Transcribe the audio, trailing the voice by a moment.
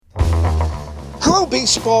Hello,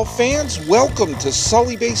 baseball fans. Welcome to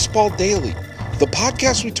Sully Baseball Daily, the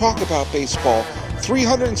podcast we talk about baseball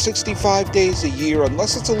 365 days a year,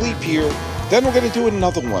 unless it's a leap year. Then we're going to do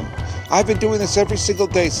another one. I've been doing this every single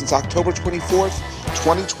day since October 24th,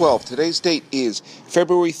 2012. Today's date is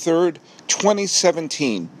February 3rd,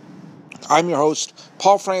 2017. I'm your host,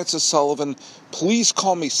 Paul Francis Sullivan. Please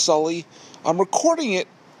call me Sully. I'm recording it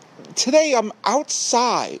today. I'm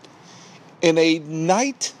outside in a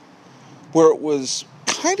night where it was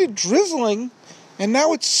kind of drizzling, and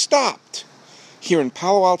now it's stopped here in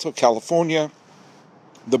Palo Alto, California,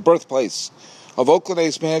 the birthplace of Oakland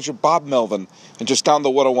A's manager Bob Melvin, and just down the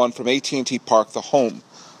 101 from AT&T Park, the home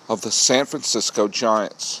of the San Francisco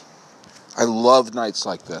Giants. I love nights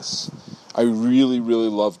like this. I really, really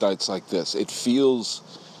love nights like this. It feels,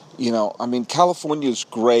 California is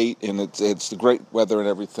great, and it's the great weather and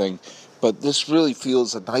everything, but this really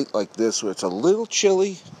feels a night like this where it's a little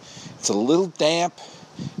chilly, it's a little damp,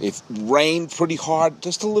 it rained pretty hard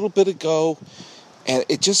just a little bit ago, and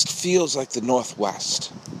it just feels like the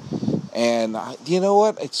Northwest. And you know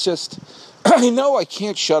what? It's just, I know I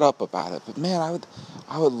can't shut up about it, but man,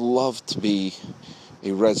 I would love to be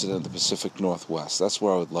a resident of the Pacific Northwest. That's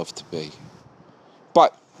where I would love to be.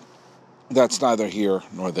 But that's neither here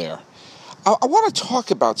nor there. I want to talk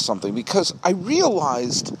about something because I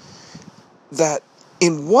realized that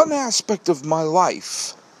in one aspect of my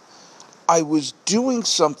life, I was doing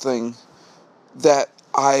something that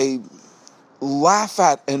I laugh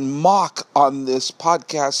at and mock on this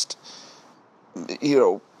podcast,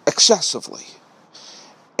 excessively.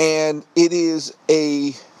 And it is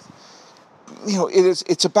it's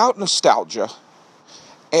about nostalgia.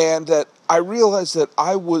 And that I realized that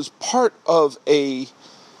I was part of a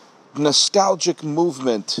nostalgic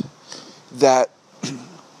movement that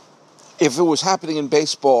if it was happening in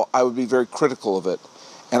baseball, I would be very critical of it.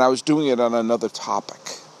 And I was doing it on another topic.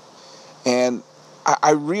 And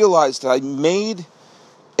I realized that I made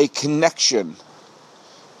a connection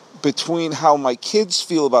between how my kids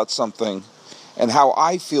feel about something and how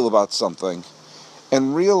I feel about something.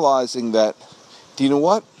 And realizing that, do you know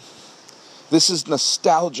what? This is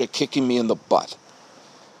nostalgia kicking me in the butt.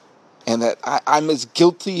 And that I'm as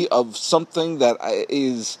guilty of something that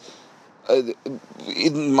is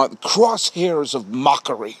in my crosshairs of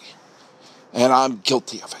mockery. And I'm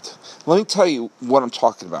guilty of it. Let me tell you what I'm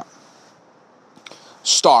talking about.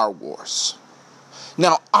 Star Wars.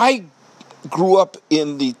 Now, I grew up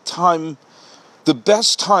in the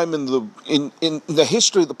best time in the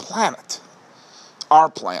history of the planet, our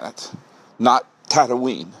planet, not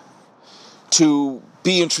Tatooine, to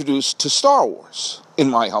be introduced to Star Wars, in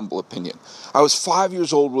my humble opinion. I was 5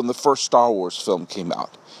 years old when the first Star Wars film came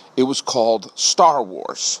out. It was called Star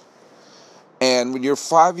Wars. And when you're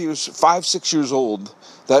 6 years old,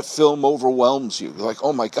 that film overwhelms you. You're like,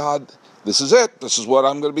 oh my God, this is it. This is what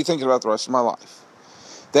I'm going to be thinking about the rest of my life.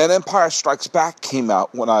 Then Empire Strikes Back came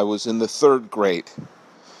out when I was in the third grade.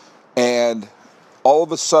 And all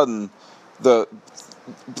of a sudden, the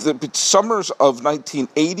summers of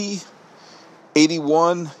 1980,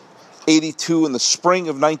 81, 82, and the spring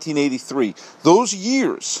of 1983, those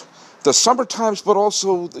years, the summer times, but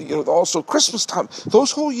also Christmas time, those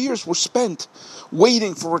whole years were spent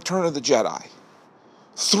waiting for Return of the Jedi.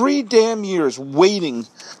 3 damn years waiting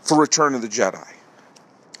for Return of the Jedi.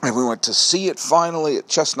 And we went to see it finally at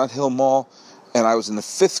Chestnut Hill Mall, and I was in the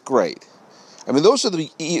 5th grade. I mean, those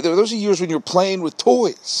are years when you're playing with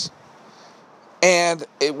toys. And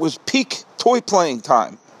it was peak toy playing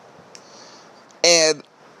time. And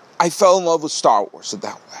I fell in love with Star Wars in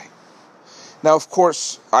that way. Now, of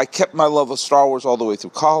course, I kept my love of Star Wars all the way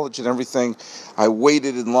through college and everything. I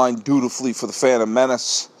waited in line dutifully for the Phantom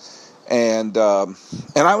Menace, and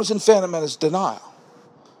I was in Phantom Menace denial.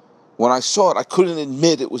 When I saw it, I couldn't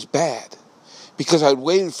admit it was bad because I'd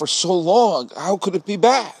waited for so long. How could it be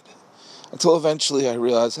bad? Until eventually I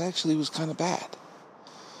realized actually it was kind of bad.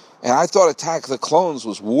 And I thought Attack of the Clones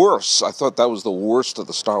was worse. I thought that was the worst of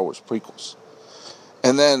the Star Wars prequels.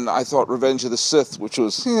 And then I thought Revenge of the Sith, which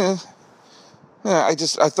was, I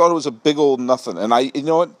thought it was a big old nothing. And I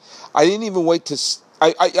didn't even wait to,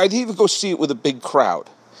 I didn't even go see it with a big crowd.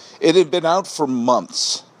 It had been out for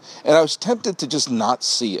months. And I was tempted to just not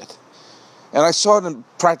see it. And I saw it in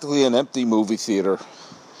practically an empty movie theater.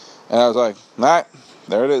 And I was like,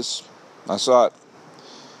 there it is. I saw it.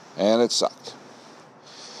 And it sucked.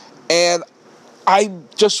 And I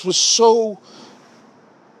just was so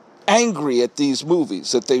angry at these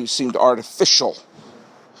movies that they seemed artificial,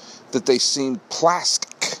 that they seemed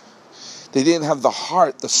plastic. They didn't have the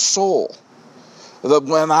heart, the soul. That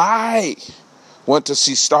when I went to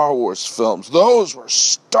see Star Wars films. Those were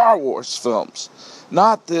Star Wars films.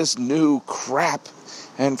 Not this new crap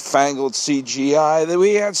and fangled CGI that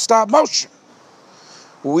we had stop motion.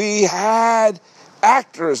 We had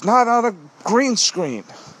actors, not on a green screen.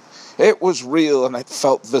 It was real and it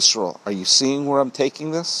felt visceral. Are you seeing where I'm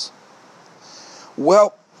taking this?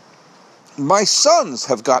 Well, my sons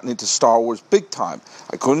have gotten into Star Wars big time.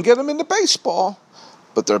 I couldn't get them into baseball,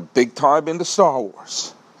 but they're big time into Star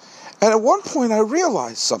Wars. And at one point I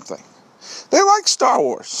realized something. They like Star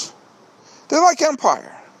Wars. They like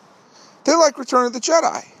Empire. They like Return of the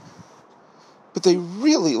Jedi. But they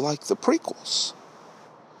really like the prequels.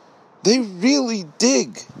 They really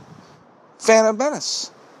dig Phantom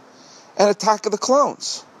Menace and Attack of the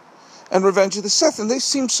Clones and Revenge of the Sith. And they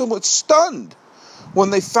seemed somewhat stunned when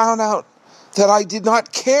they found out that I did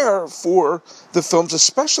not care for the films,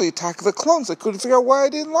 especially Attack of the Clones. They couldn't figure out why I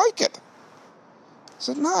didn't like it. I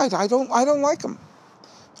said, no, I don't like them.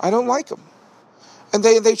 I don't like them. And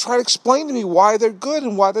they try to explain to me why they're good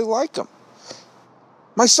and why they like them.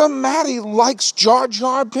 My son Matty likes Jar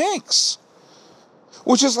Jar Binks,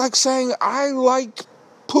 which is like saying, I like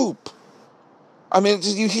poop. I mean,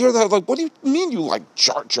 you hear that, like, what do you mean you like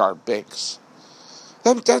Jar Jar Binks?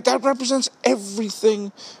 That represents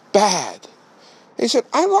everything bad. He said,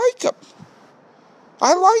 I like him.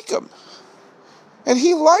 I like him. And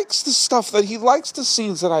he likes the stuff he likes the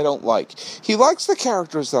scenes that I don't like. He likes the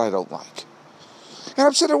characters that I don't like. And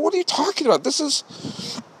I'm saying, what are you talking about? This is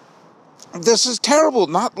terrible.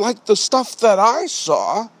 Not like the stuff that I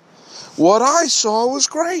saw. What I saw was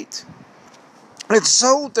great. And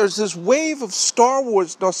so there's this wave of Star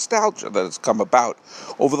Wars nostalgia that has come about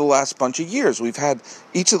over the last bunch of years. We've had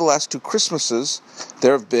each of the last 2 Christmases,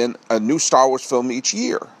 there have been a new Star Wars film each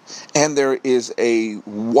year. And there is a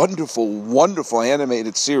wonderful, wonderful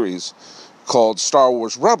animated series called Star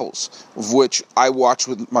Wars Rebels, which I watch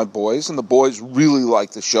with my boys, and the boys really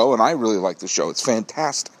like the show, and I really like the show. It's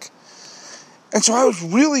fantastic. And so I was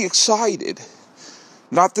really excited,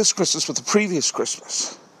 not this Christmas, but the previous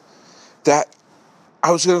Christmas, that I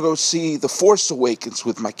was going to go see The Force Awakens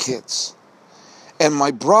with my kids. And my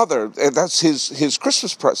brother, and that's his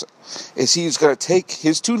Christmas present, is he's going to take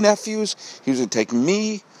his 2 nephews, he's going to take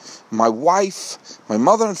me, my wife, my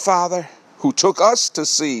mother and father, who took us to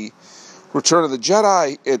see Return of the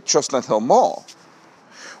Jedi at Chestnut Hill Mall.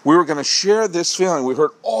 We were going to share this feeling. We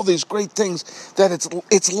heard all these great things, that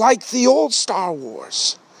it's like the old Star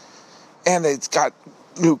Wars. And it's got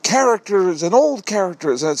new characters and old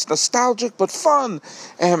characters, and it's nostalgic but fun,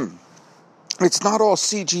 and it's not all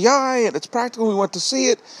CGI, and it's practical. We went to see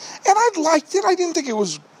it, and I liked it. I didn't think it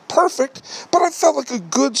was perfect, but I felt like a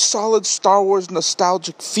good, solid Star Wars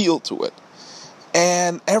nostalgic feel to it,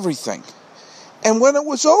 and everything. And when it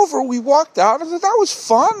was over, we walked out, and I said, that was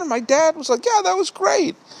fun, and my dad was like, yeah, that was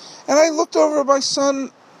great. And I looked over at my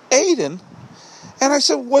son, Aiden, and I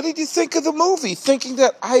said, what did you think of the movie? Thinking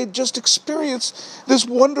that I had just experienced this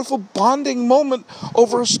wonderful bonding moment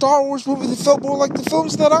over a Star Wars movie that felt more like the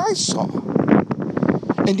films that I saw.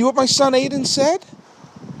 And you know what my son Aiden said?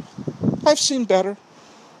 I've seen better.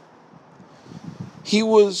 He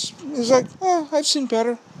was like, I've seen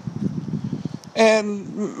better.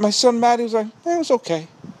 And my son Matty was like, it was okay.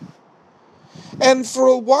 And for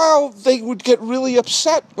a while, they would get really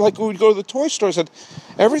upset. Like when we'd go to the toy store, I said,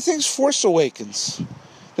 everything's Force Awakens.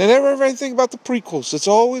 They never ever anything about the prequels. It's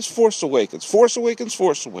always Force Awakens. Force Awakens,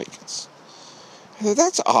 Force Awakens. I said,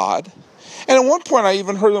 that's odd. And at one point, I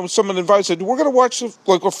even heard someone invite, said, we're going to watch,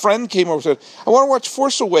 like a friend came over and said, I want to watch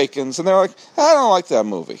Force Awakens. And they're like, I don't like that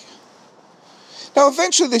movie. Now,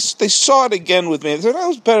 eventually, they saw it again with me. They said, that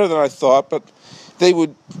was better than I thought, but they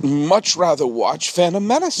would much rather watch Phantom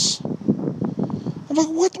Menace. I'm like,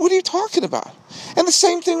 what are you talking about? And the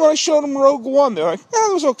same thing when I showed them Rogue One. They're like,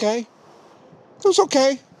 it was okay. It was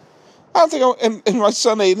okay. I don't think and my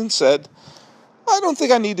son Aiden said, I don't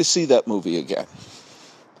think I need to see that movie again.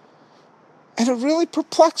 And it really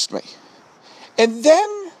perplexed me. And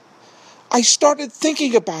then I started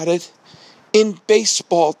thinking about it in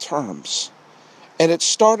baseball terms. And it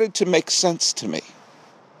started to make sense to me.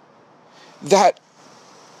 That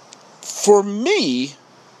for me,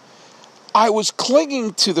 I was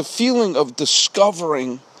clinging to the feeling of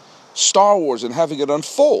discovering Star Wars and having it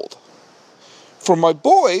unfold. For my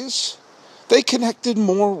boys, they connected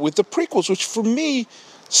more with the prequels, which for me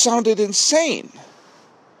sounded insane.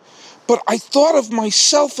 But I thought of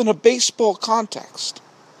myself in a baseball context.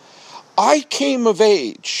 I came of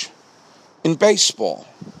age in baseball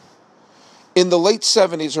in the late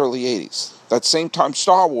 70s, early 80s. That same time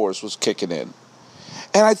Star Wars was kicking in.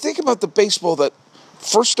 And I think about the baseball that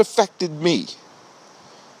first affected me.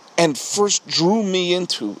 and first drew me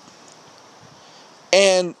into.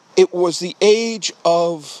 And it was the age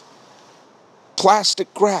of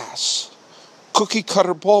plastic grass, cookie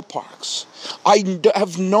cutter ballparks. I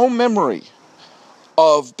have no memory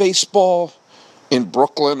of baseball in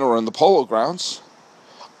Brooklyn or in the Polo Grounds.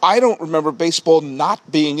 I don't remember baseball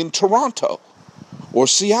not being in Toronto or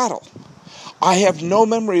Seattle. I have no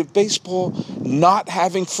memory of baseball not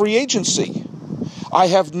having free agency. I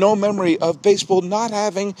have no memory of baseball not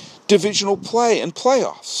having divisional play and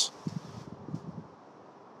playoffs.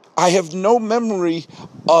 I have no memory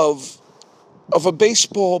of a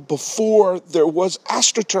baseball before there was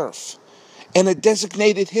AstroTurf and a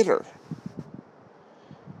designated hitter.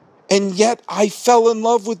 And yet I fell in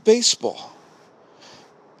love with baseball.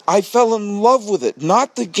 I fell in love with it,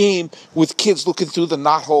 not the game with kids looking through the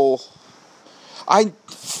knothole. I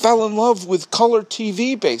fell in love with color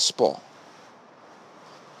TV baseball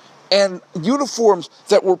and uniforms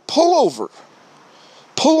that were pullover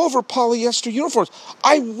polyester uniforms.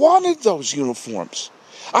 I wanted those uniforms.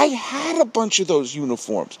 I had a bunch of those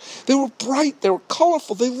uniforms. They were bright, they were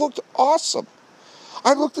colorful, they looked awesome.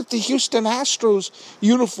 I looked at the Houston Astros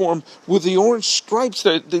uniform with the orange stripes,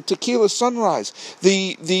 the tequila sunrise,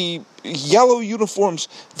 the yellow uniforms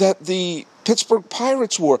that the Pittsburgh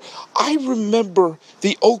Pirates wore. I remember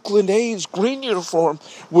the Oakland A's green uniform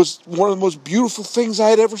was one of the most beautiful things I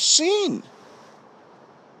had ever seen.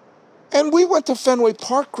 And we went to Fenway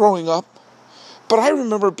Park growing up, but I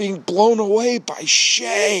remember being blown away by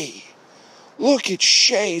Shea. Look at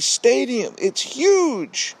Shea Stadium. It's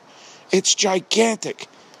huge. It's gigantic.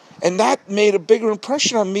 And that made a bigger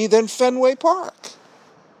impression on me than Fenway Park.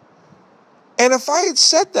 And if I had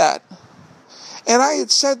said that, and I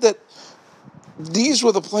had said that these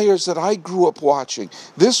were the players that I grew up watching,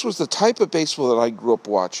 this was the type of baseball that I grew up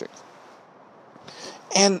watching,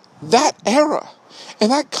 and that era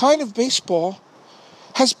and that kind of baseball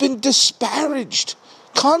has been disparaged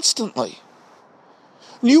constantly.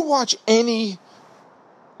 You watch any,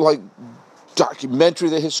 documentary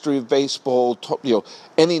of the history of baseball,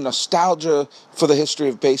 any nostalgia for the history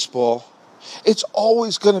of baseball, it's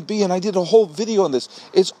always going to be, and I did a whole video on this,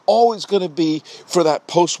 it's always going to be for that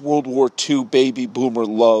post-World War II baby boomer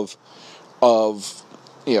love of,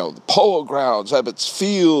 the Polo Grounds, Ebbets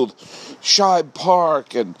Field, Shibe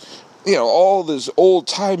Park, and, all these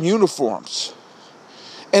old-time uniforms.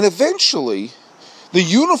 And eventually, the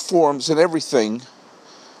uniforms and everything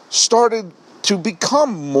started to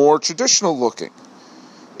become more traditional looking.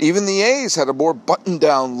 Even the A's had a more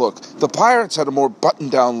button-down look. The Pirates had a more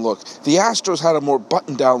button-down look. The Astros had a more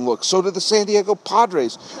button-down look. So did the San Diego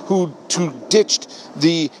Padres, who ditched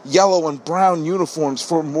the yellow and brown uniforms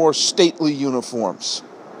for more stately uniforms.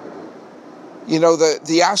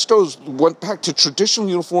 The Astros went back to traditional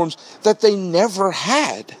uniforms that they never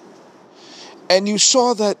had. And you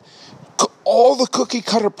saw that all the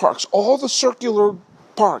cookie-cutter parks, all the circular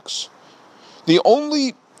parks, the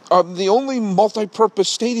only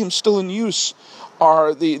multi-purpose stadiums still in use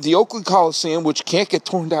are the Oakland Coliseum, which can't get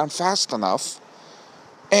torn down fast enough,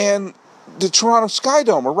 and the Toronto Sky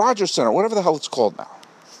Dome or Rogers Center, whatever the hell it's called now.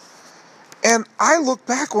 And I look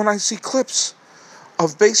back when I see clips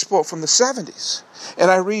of baseball from the 70s, and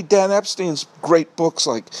I read Dan Epstein's great books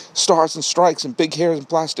like Stars and Strikes and Big Hairs and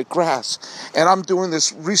Plastic Grass, and I'm doing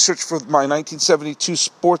this research for my 1972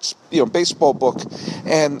 sports, baseball book,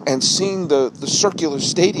 and seeing the circular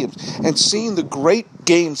stadiums, and seeing the great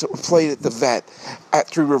games that were played at the Vet, at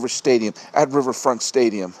Three Rivers Stadium, at Riverfront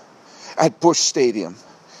Stadium, at Busch Stadium,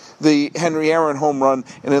 the Henry Aaron home run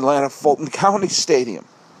in Atlanta Fulton County Stadium.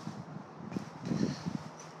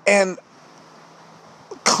 And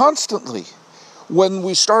constantly, when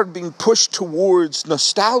we started being pushed towards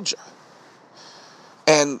nostalgia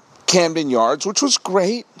and Camden Yards, which was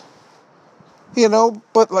great,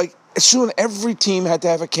 but soon every team had to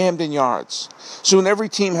have a Camden Yards. Soon every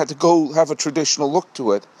team had to go have a traditional look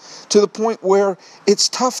to it, to the point where it's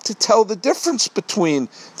tough to tell the difference between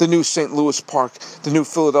the new St. Louis Park, the new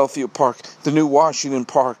Philadelphia Park, the new Washington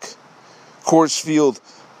Park, Coors Field,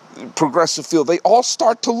 Progressive Field. They all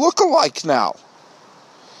start to look alike now.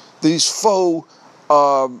 These faux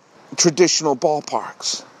traditional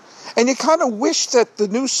ballparks. And you kind of wish that the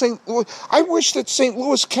new St. Louis, I wish that St.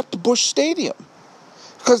 Louis kept the Busch Stadium,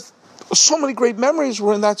 because so many great memories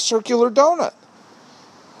were in that circular donut.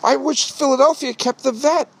 I wish Philadelphia kept the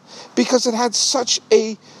Vet, because it had such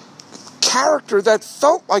a character that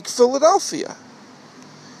felt like Philadelphia.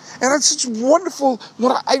 And it's such wonderful,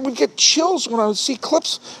 I would get chills when I would see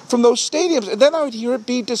clips from those stadiums, and then I would hear it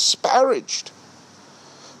be disparaged.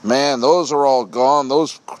 Man, those are all gone.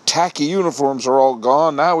 Those tacky uniforms are all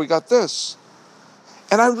gone. Now we got this.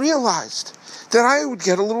 And I realized that I would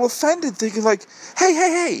get a little offended, thinking like,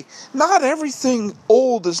 hey, not everything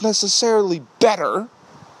old is necessarily better.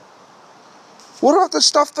 What about the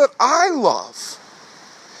stuff that I love?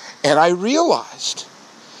 And I realized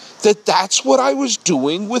that that's what I was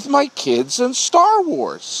doing with my kids and Star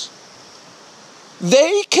Wars.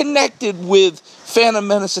 They connected with Phantom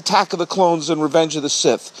Menace, Attack of the Clones, and Revenge of the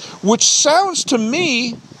Sith, which sounds to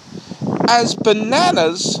me as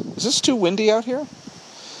bananas. Is this too windy out here?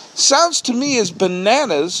 Sounds to me as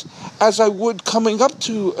bananas as I would coming up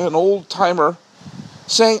to an old-timer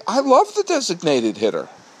saying, I love the designated hitter.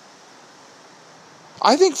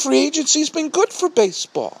 I think free agency's been good for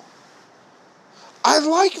baseball. I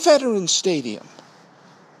like Veterans Stadium.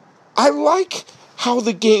 I like how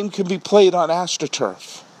the game can be played on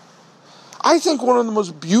AstroTurf. I think one of the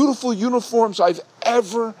most beautiful uniforms I've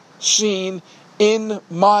ever seen in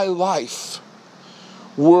my life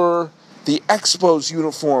were the Expos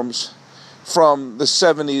uniforms from the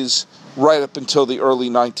 70s right up until the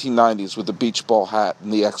early 1990s with the beach ball hat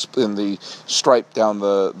and the stripe down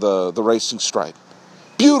the racing stripe.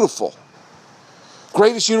 Beautiful.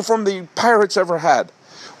 Greatest uniform the Pirates ever had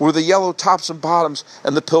were the yellow tops and bottoms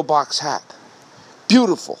and the pillbox hat.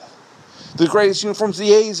 Beautiful. The greatest uniforms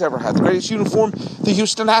the A's ever had. The greatest uniform the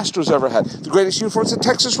Houston Astros ever had. The greatest uniforms the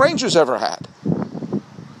Texas Rangers ever had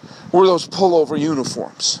were those pullover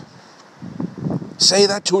uniforms. Say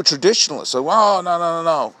that to a traditionalist. Say, oh,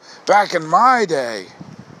 no. Back in my day.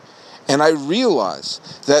 And I realize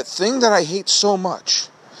that thing that I hate so much,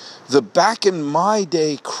 the back in my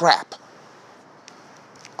day crap,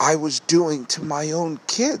 I was doing to my own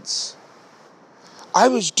kids. I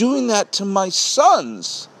was doing that to my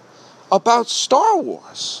sons about Star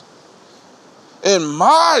Wars. In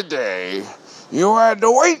my day, you had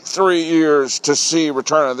to wait 3 years to see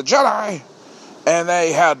Return of the Jedi. And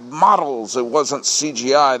they had models. It wasn't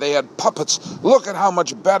CGI. They had puppets. Look at how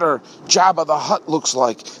much better Jabba the Hutt looks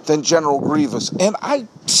like than General Grievous. And I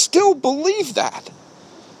still believe that.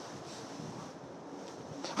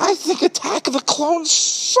 I think Attack of the Clones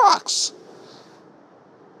sucks.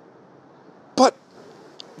 But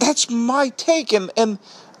that's my take, and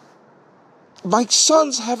my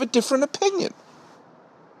sons have a different opinion.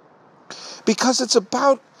 Because it's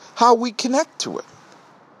about how we connect to it.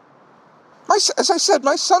 As I said,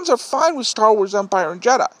 my sons are fine with Star Wars, Empire, and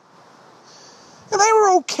Jedi. And they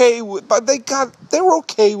were okay with, but they were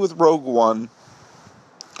okay with Rogue One.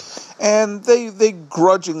 And they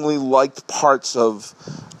grudgingly liked parts of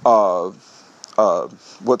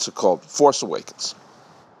what's it called? Force Awakens.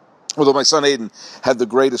 Although my son Aiden had the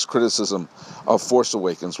greatest criticism of Force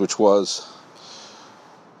Awakens, which was,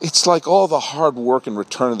 it's like all the hard work in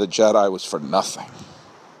Return of the Jedi was for nothing.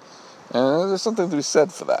 And there's something to be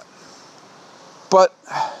said for that. But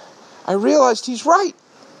I realized he's right.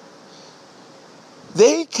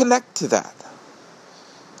 They connect to that.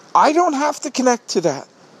 I don't have to connect to that.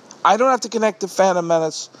 I don't have to connect to Phantom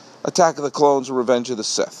Menace, Attack of the Clones, or Revenge of the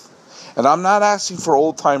Sith. And I'm not asking for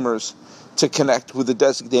old-timers to connect with the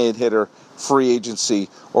designated hitter, free agency,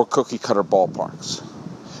 or cookie-cutter ballparks.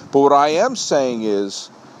 But what I am saying is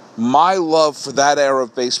my love for that era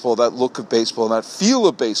of baseball, that look of baseball, and that feel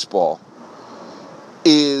of baseball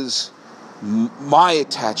is my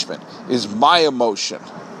attachment, is my emotion.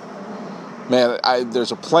 Man,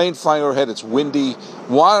 there's a plane flying overhead, it's windy.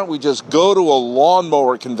 Why don't we just go to a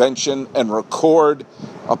lawnmower convention and record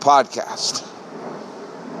a podcast?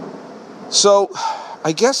 So,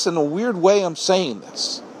 I guess in a weird way I'm saying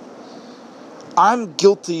this. I'm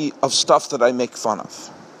guilty of stuff that I make fun of.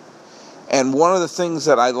 And one of the things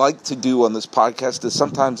that I like to do on this podcast is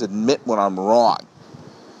sometimes admit when I'm wrong.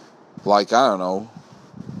 Like, I don't know,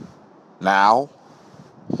 now.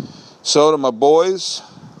 So to my boys,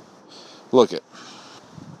 look it.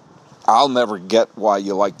 I'll never get why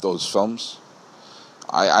you like those films.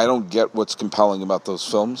 I don't get what's compelling about those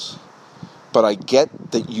films. But I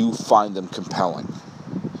get that you find them compelling.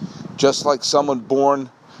 Just like someone born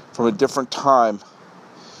from a different time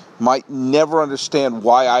might never understand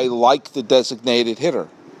why I like the designated hitter.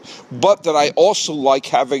 But that I also like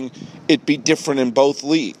having it be different in both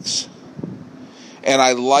leagues. And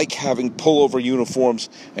I like having pullover uniforms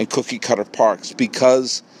and cookie-cutter parks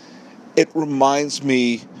because it reminds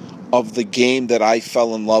me of the game that I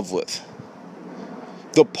fell in love with.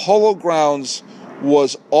 The Polo Grounds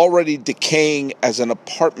was already decaying as an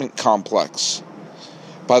apartment complex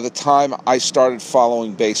by the time I started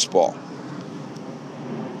following baseball.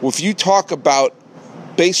 If you talk about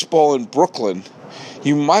baseball in Brooklyn,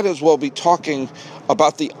 you might as well be talking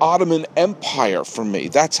about the Ottoman Empire for me.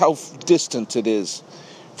 That's how distant it is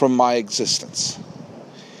from my existence.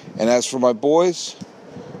 And as for my boys,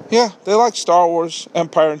 Yeah, they like Star Wars,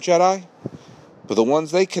 Empire, and Jedi, but the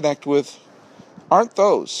ones they connect with aren't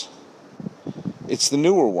those. It's the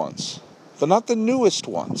newer ones, but not the newest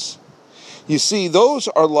ones. You see, those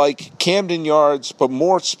are like Camden Yards, but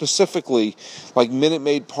more specifically like Minute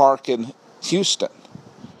Maid Park in Houston,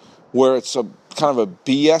 where it's a kind of a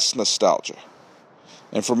BS nostalgia.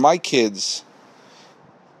 And for my kids,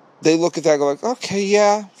 they look at that and go like, okay,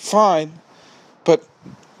 yeah, fine, but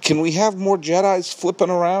can we have more Jedis flipping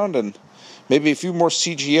around and maybe a few more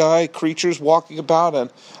CGI creatures walking about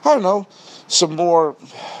and, I don't know, some more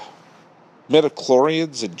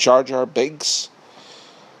midichlorians and Jar Jar Binks?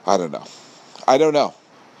 I don't know.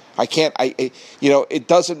 I can't, it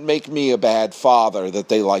doesn't make me a bad father that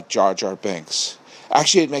they like Jar Jar Binks.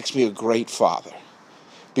 Actually, it makes me a great father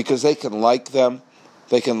because they can like them,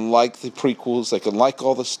 they can like the prequels, they can like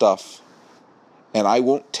all the stuff, and I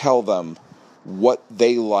won't tell them what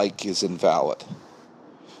they like is invalid.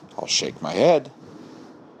 I'll shake my head,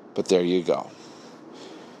 but there you go.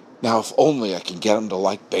 Now, if only I can get them to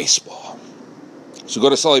like baseball. So go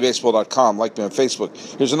to sullybaseball.com, like me on Facebook.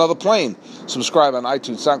 Here's another plane. Subscribe on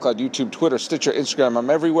iTunes, SoundCloud, YouTube, Twitter, Stitcher, Instagram.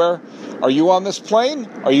 I'm everywhere. Are you on this plane?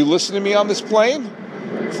 Are you listening to me on this plane?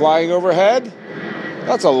 Flying overhead?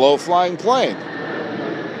 That's a low-flying plane.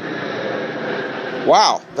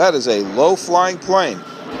 Wow, that is a low-flying plane.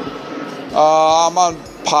 I'm on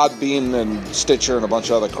Podbean and Stitcher and a bunch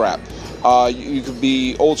of other crap. You could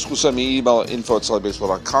be old school, send me an email at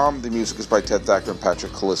info@sullybaseball.com. The music is by Ted Thacker and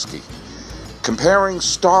Patrick Kaliski. Comparing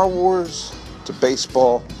Star Wars to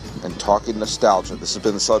baseball and talking nostalgia. This has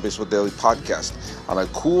been the Sully Baseball Daily Podcast on a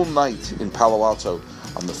cool night in Palo Alto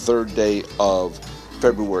on the 3rd day of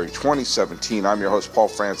February 2017. I'm your host, Paul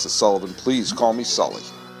Francis Sullivan. Please call me Sully.